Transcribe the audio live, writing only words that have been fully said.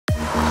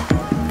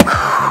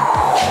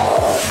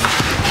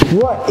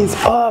What is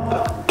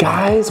up,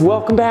 guys?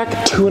 Welcome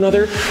back to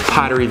another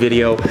pottery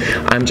video.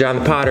 I'm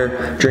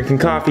Jonthepotter, drinking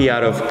coffee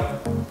out of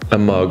a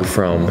mug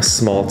from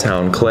Small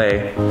Town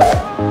Clay.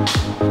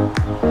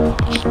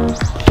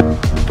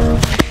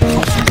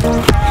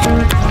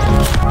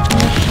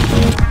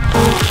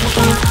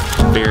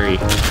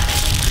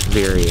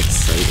 Very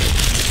excited.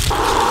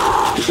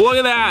 Look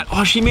at that!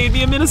 Oh, she made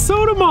me a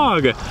Minnesota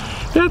mug!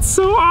 That's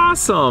so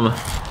awesome! A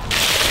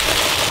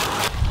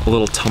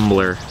little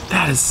tumbler.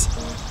 That is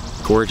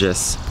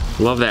gorgeous.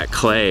 Love that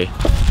clay.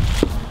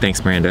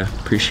 Thanks, Miranda.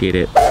 Appreciate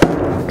it.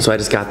 So I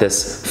just got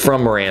this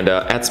from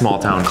Miranda at Small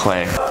Town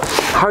Clay.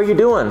 How are you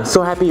doing?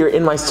 So happy you're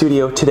in my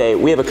studio today.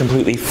 We have a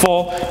completely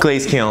full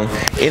glaze kiln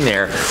in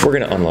there. We're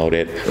gonna unload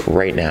it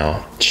right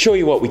now to show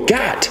you what we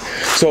got.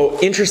 So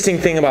interesting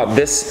thing about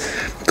this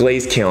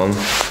glaze kiln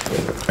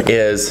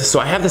is, so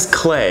I have this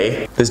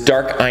clay, this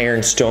dark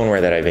iron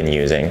stoneware that I've been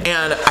using,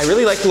 and I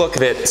really like the look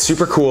of it,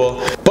 super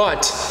cool,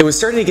 but it was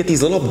starting to get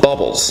these little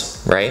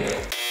bubbles, right?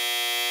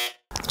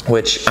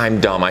 Which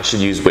I'm dumb, I should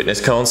use witness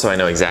cones so I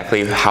know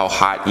exactly how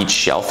hot each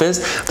shelf is.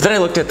 But then I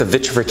looked at the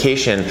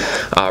vitrification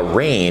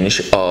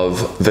range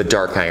of the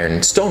dark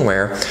iron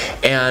stoneware,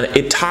 and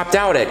it topped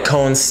out at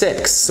cone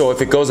 6. So if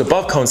it goes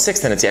above cone 6,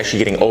 then it's actually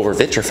getting over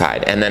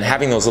vitrified. And then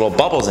having those little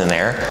bubbles in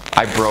there,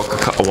 I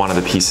broke one of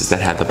the pieces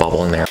that had the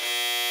bubble in there.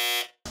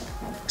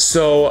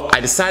 So I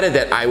decided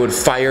that I would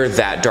fire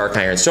that dark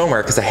iron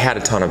stoneware because I had a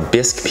ton of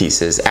bisque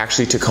pieces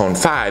actually to cone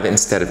 5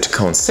 instead of to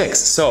cone 6.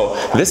 So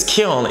this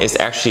kiln is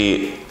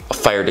actually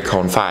fired to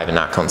cone 5 and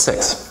not cone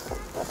 6.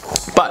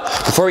 But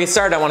before we get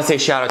started, I want to say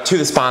shout out to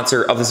the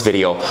sponsor of this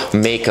video,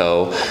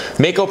 Mocha.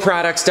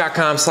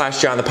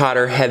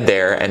 MochaProducts.com/JonThePotter. Head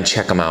there and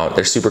check them out.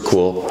 They're super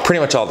cool. Pretty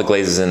much all the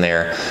glazes in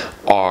there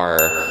are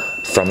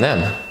from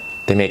them.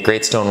 They make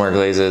great stoneware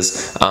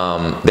glazes.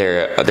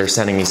 They're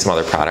sending me some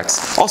other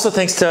products. Also,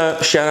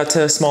 shout out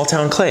to Small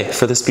Town Clay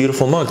for this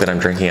beautiful mug that I'm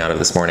drinking out of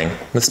this morning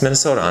with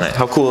Minnesota on it.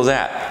 How cool is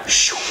that?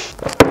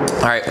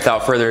 All right,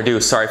 without further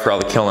ado, sorry for all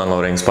the kiln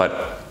unloadings,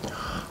 but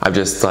I've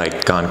just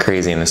like gone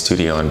crazy in the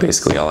studio and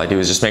basically all I do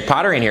is just make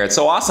pottery in here. It's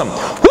so awesome.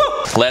 Woo!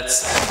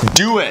 Let's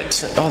do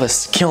it. Oh,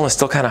 this kiln is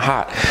still kind of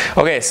hot.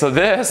 Okay,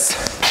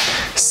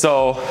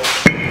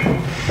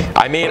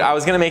 I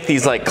was gonna make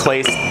these like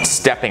clay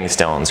stepping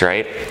stones,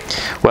 right?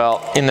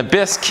 Well, in the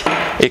bisque,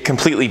 it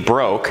completely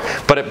broke,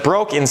 but it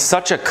broke in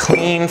such a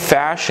clean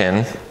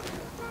fashion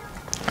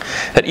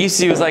that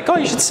EC was like, oh,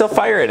 you should still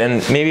fire it,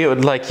 and maybe it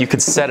would like, you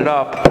could set it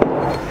up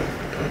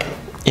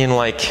in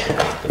like,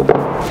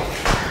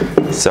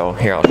 so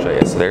here, I'll show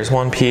you. So there's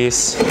one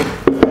piece.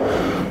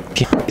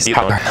 See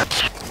that?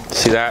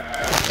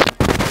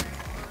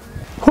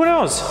 Who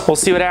knows? We'll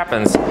see what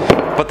happens.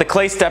 But the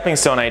clay stepping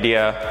stone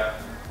idea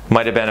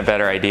might have been a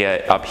better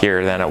idea up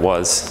here than it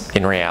was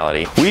in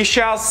reality. We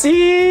shall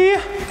see.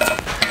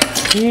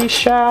 We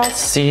shall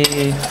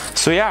see.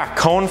 So yeah,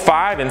 cone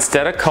 5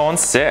 instead of cone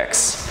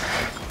 6.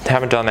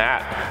 Haven't done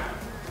that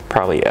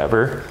probably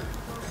ever.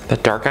 The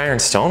dark iron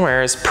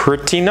stoneware is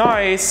pretty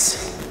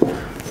nice.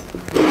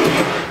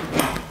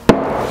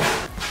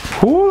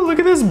 Ooh, look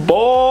at this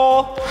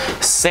bowl.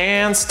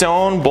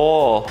 Sandstone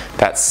bowl.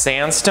 That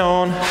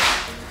sandstone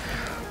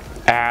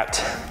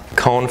at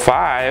cone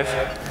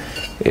 5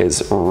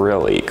 is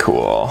really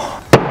cool.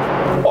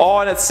 Oh,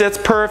 and it sits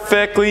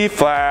perfectly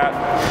flat.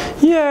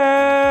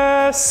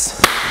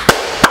 Yes!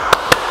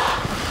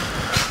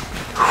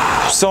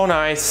 So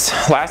nice.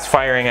 Last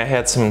firing I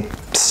had some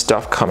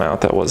stuff come out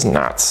that was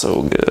not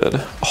so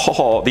good.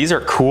 Oh, these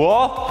are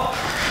cool.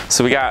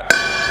 So we got,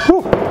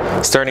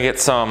 starting to get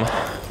some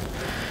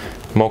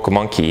Mocha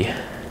Monkey.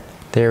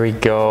 There we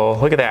go.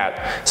 Look at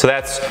that. So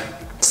that's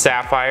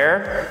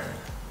sapphire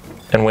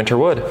and winter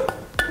wood.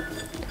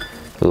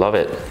 Love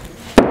it.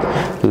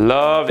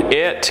 Love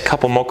it.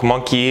 Couple Mocha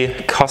Monkey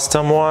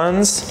custom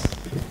ones.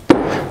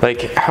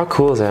 Like, how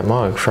cool is that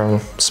mug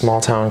from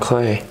Small Town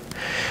Clay?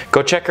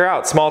 Go check her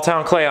out, Small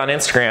Town Clay on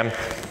Instagram,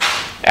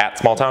 at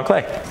Small Town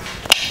Clay.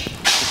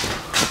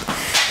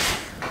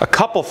 A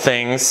couple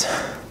things.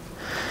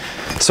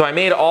 So I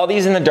made all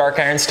these in the dark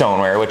iron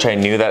stoneware, which I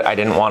knew that I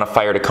didn't want to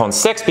fire to cone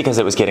 6 because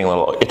it was getting a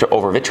little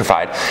over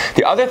vitrified.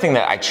 The other thing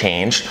that I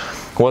changed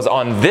was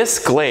on this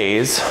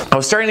glaze, I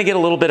was starting to get a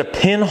little bit of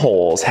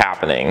pinholes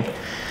happening.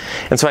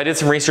 And so I did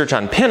some research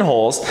on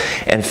pinholes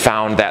and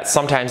found that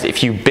sometimes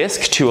if you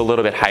bisque to a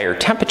little bit higher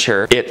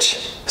temperature, it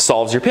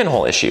solves your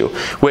pinhole issue,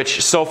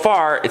 which so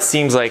far it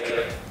seems like,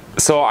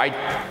 so I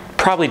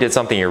probably did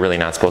something you're really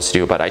not supposed to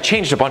do, but I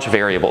changed a bunch of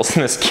variables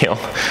in this kiln.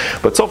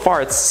 But so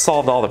far it's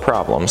solved all the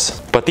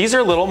problems. But these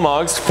are little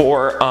mugs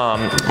for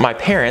my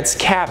parents'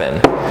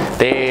 cabin.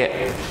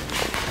 They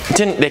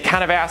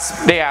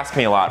ask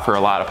me a lot for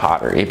a lot of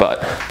pottery,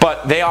 but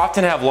they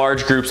often have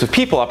large groups of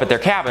people up at their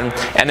cabin,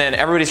 and then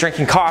everybody's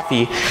drinking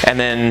coffee, and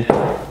then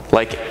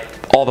like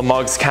all the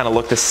mugs kind of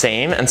look the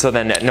same, and so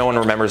then no one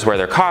remembers where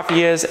their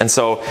coffee is, and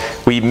so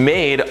we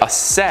made a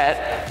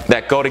set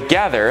that go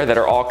together that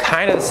are all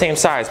kind of the same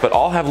size but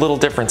all have little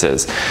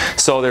differences.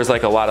 So there's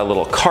like a lot of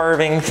little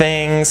carving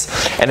things,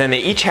 and then they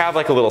each have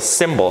like a little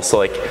symbol. So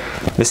like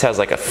this has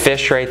like a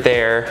fish right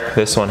there,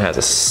 this one has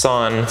a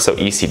sun, so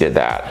Isi did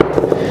that.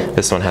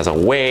 This one has a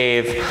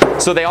wave.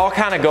 So they all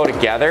kind of go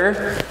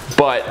together,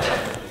 but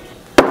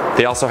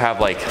they also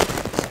have like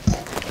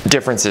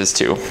differences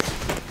too.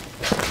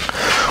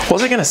 What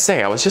was I gonna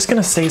say? I was just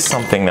gonna say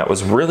something that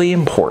was really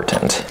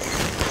important.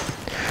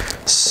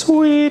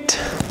 Sweet,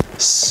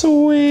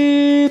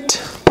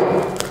 sweet.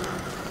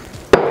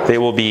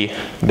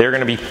 They're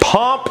gonna be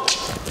pumped.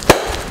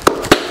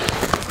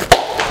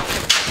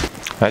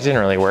 That didn't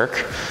really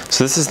work.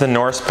 So this is the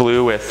Norse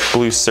blue with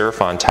blue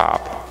surf on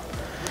top.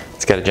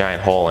 It's got a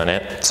giant hole in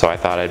it, so I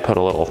thought I'd put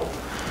a little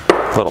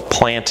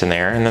plant in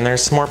there, and then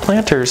there's some more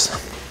planters.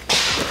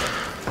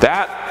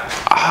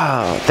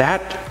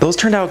 Those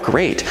turned out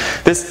great.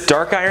 This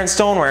dark iron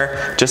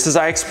stoneware, just as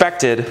I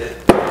expected,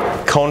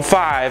 cone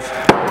 5,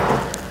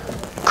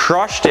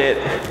 crushed it.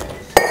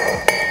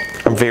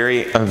 I'm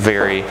very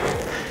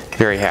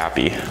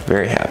happy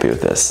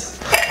with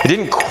this. It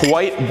didn't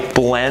quite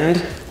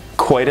blend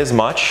quite as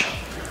much,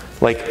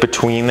 like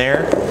between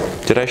there.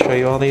 Did I show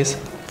you all these?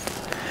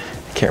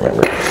 I can't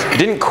remember. It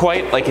didn't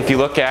quite, like if you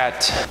look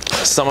at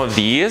some of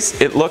these,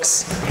 it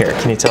looks, here,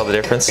 can you tell the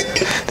difference?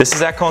 This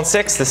is at cone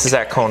 6, this is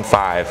at cone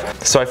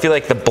 5. So I feel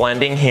like the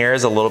blending here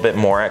is a little bit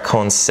more at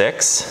cone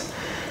 6.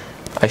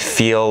 I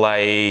feel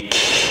like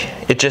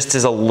it just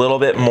is a little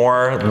bit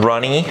more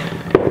runny,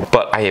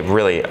 but I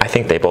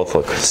think they both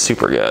look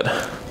super good.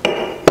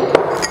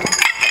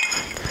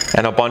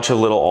 And a bunch of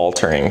little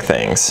altering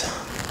things.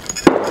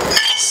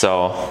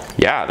 So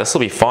yeah, this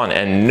will be fun,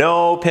 and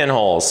no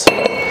pinholes.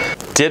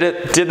 Did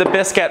the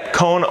bisque at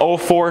cone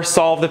 04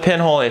 solve the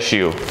pinhole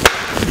issue?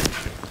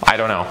 I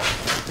don't know,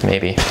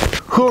 maybe.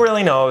 Who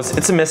really knows?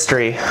 It's a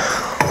mystery.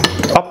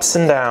 Ups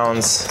and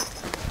downs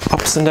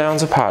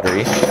of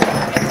pottery.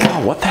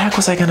 Oh, what the heck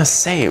was I gonna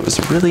say? It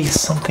was really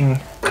something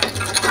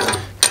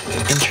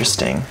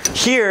interesting.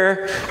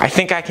 Here, I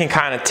think I can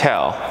kind of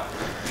tell.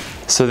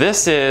 So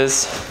this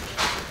is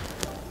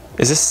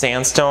this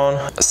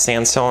sandstone?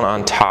 Sandstone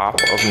on top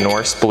of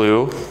Norse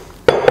blue.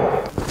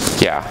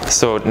 Yeah,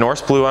 so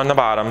Norse blue on the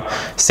bottom,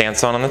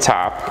 sandstone on the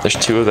top. There's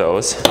 2 of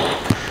those.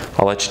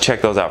 I'll let you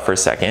check those out for a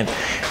second.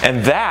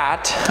 And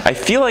that, I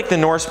feel like the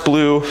Norse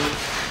blue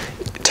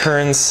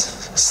turns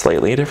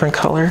slightly a different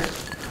color.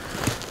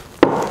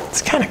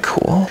 It's kind of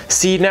cool.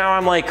 See, now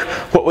I'm like,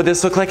 what would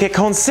this look like at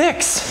cone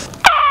 6?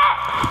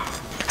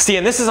 See,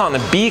 and this is on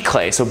the B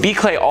clay. So B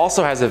clay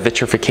also has a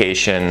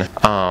vitrification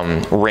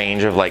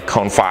range of like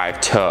cone 5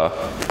 to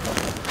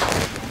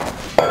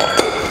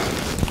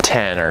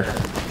 10 or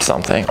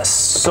something.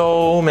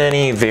 So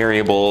many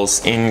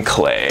variables in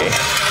clay.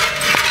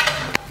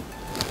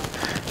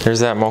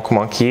 There's that Mocha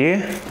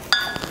monkey.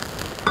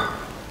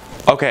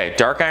 Okay,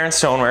 dark iron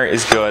stoneware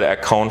is good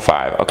at cone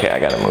 5. Okay, I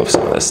gotta move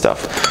some of this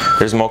stuff.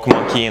 There's Mocha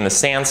monkey in the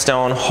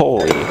sandstone.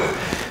 Holy,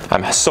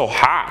 I'm so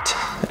hot.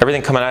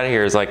 Everything coming out of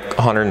here is like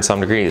 100 and some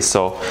degrees.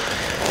 So,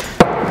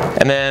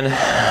 and then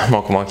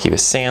Mocha monkey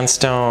with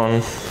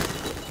sandstone.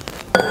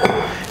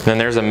 And then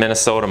there's a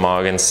Minnesota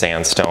mug in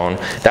sandstone.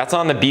 That's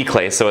on the B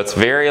clay, so it's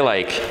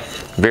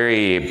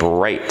very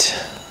bright.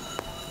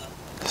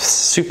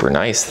 Super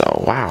nice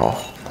though,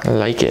 wow. I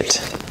like it.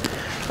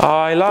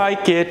 I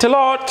like it a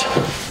lot.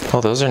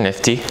 Oh, those are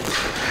nifty.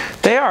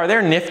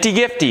 They're nifty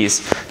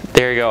gifties.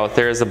 There you go,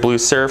 there's the blue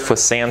surf with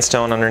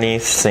sandstone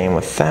underneath. Same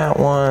with that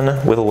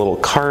one, with a little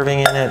carving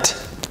in it.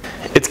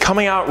 It's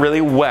coming out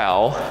really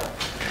well.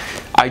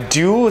 I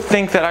do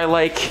think that I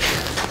like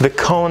the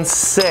cone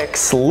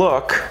 6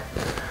 look.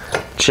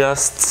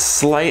 Just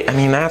slight, I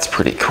mean, that's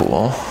pretty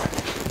cool.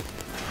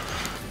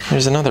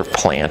 There's another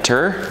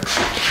planter.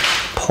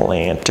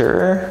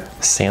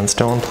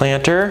 Sandstone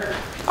planter.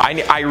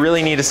 I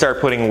really need to start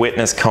putting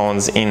witness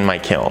cones in my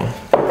kiln.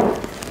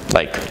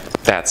 Like,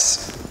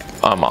 that's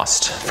a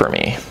must for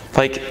me.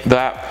 Like,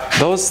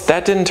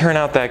 that didn't turn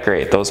out that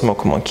great, those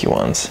Mocha monkey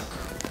ones.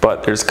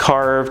 But there's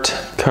carved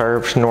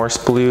Norse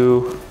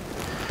blue.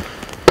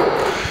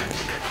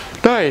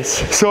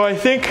 Nice, so I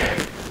think,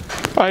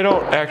 I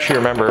don't actually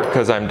remember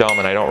because I'm dumb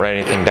and I don't write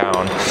anything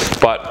down,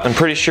 but I'm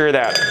pretty sure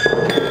that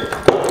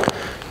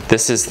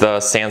this is the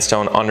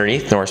sandstone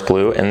underneath Norse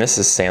blue and this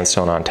is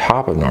sandstone on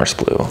top of Norse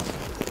blue.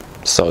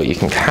 So you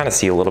can kind of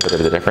see a little bit of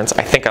the difference.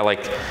 I think I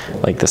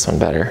like this one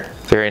better.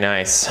 Very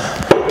nice.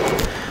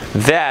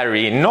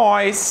 Very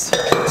nice.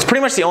 It's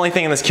pretty much the only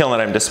thing in this kiln that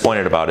I'm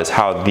disappointed about is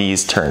how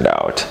these turned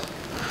out.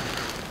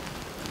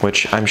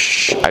 Which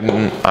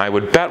I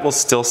would bet we'll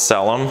still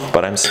sell them,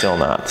 but I'm still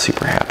not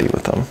super happy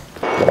with them.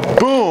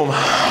 Boom,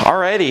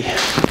 alrighty.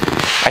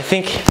 I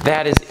think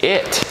that is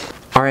it.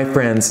 All right,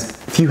 friends,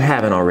 if you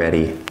haven't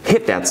already,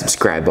 hit that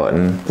subscribe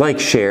button, like,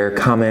 share,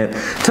 comment.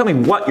 Tell me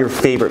what your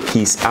favorite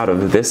piece out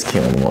of this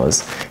kiln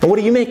was. And what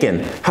are you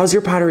making? How's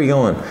your pottery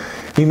going?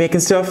 Are you making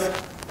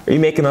stuff? Are you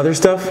making other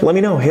stuff? Let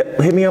me know.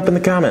 Hit me up in the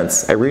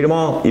comments. I read them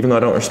all, even though I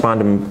don't respond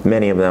to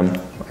many of them.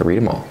 I read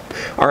them all.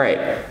 All right,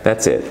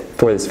 that's it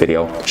for this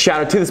video.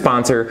 Shout out to the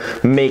sponsor,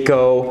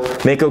 Mako.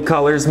 Mako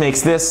Colors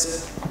makes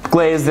this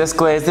glaze, this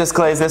glaze, this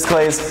glaze, this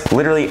glaze.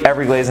 Literally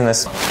every glaze in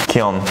this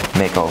kiln,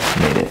 Mako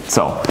made it.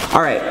 So,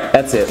 all right,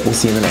 that's it. We'll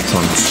see you in the next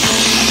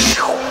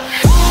one.